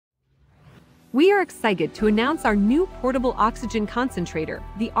We are excited to announce our new portable oxygen concentrator,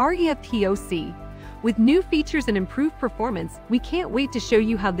 the Arya POC. With new features and improved performance, we can't wait to show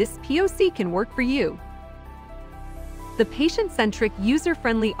you how this POC can work for you. The patient-centric,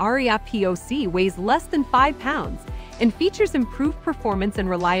 user-friendly Arya POC weighs less than 5 pounds and features improved performance and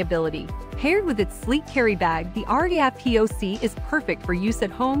reliability. Paired with its sleek carry bag, the Arya POC is perfect for use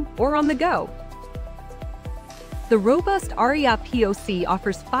at home or on the go. The robust Arya POC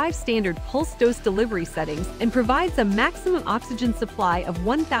offers 5 standard pulse dose delivery settings and provides a maximum oxygen supply of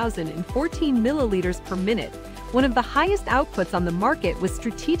 1,014 milliliters per minute, one of the highest outputs on the market with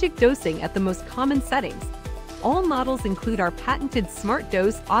strategic dosing at the most common settings. All models include our patented Smart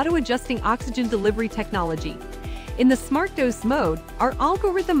Dose auto-adjusting oxygen delivery technology. In the Smart Dose mode, our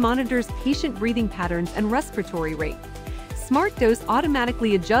algorithm monitors patient breathing patterns and respiratory rate. Smart Dose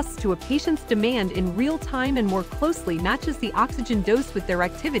automatically adjusts to a patient's demand in real time and more closely matches the oxygen dose with their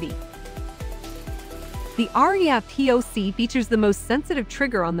activity. The Arya POC features the most sensitive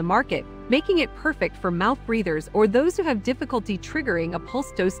trigger on the market, making it perfect for mouth breathers or those who have difficulty triggering a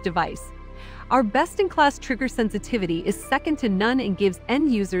pulse dose device. Our best-in-class trigger sensitivity is second to none and gives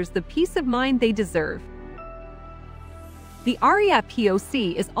end users the peace of mind they deserve. The Arya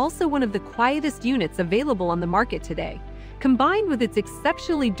POC is also one of the quietest units available on the market today. Combined with its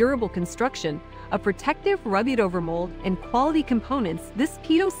exceptionally durable construction, a protective, rugged overmold, and quality components, this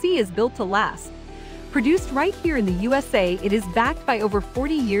POC is built to last. Produced right here in the USA, it is backed by over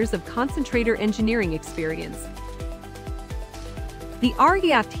 40 years of concentrator engineering experience. The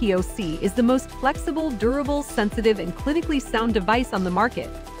Arya POC is the most flexible, durable, sensitive, and clinically sound device on the market.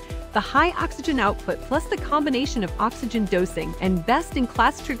 The high oxygen output plus the combination of oxygen dosing and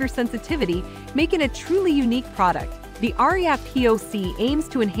best-in-class trigger sensitivity make it a truly unique product. The Arya POC aims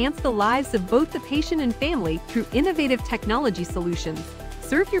to enhance the lives of both the patient and family through innovative technology solutions.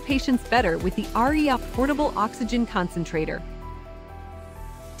 Serve your patients better with the Arya Portable Oxygen Concentrator.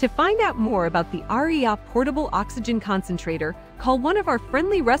 To find out more about the Arya Portable Oxygen Concentrator, call one of our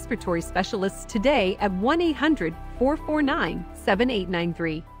friendly respiratory specialists today at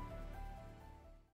 1-800-449-7893.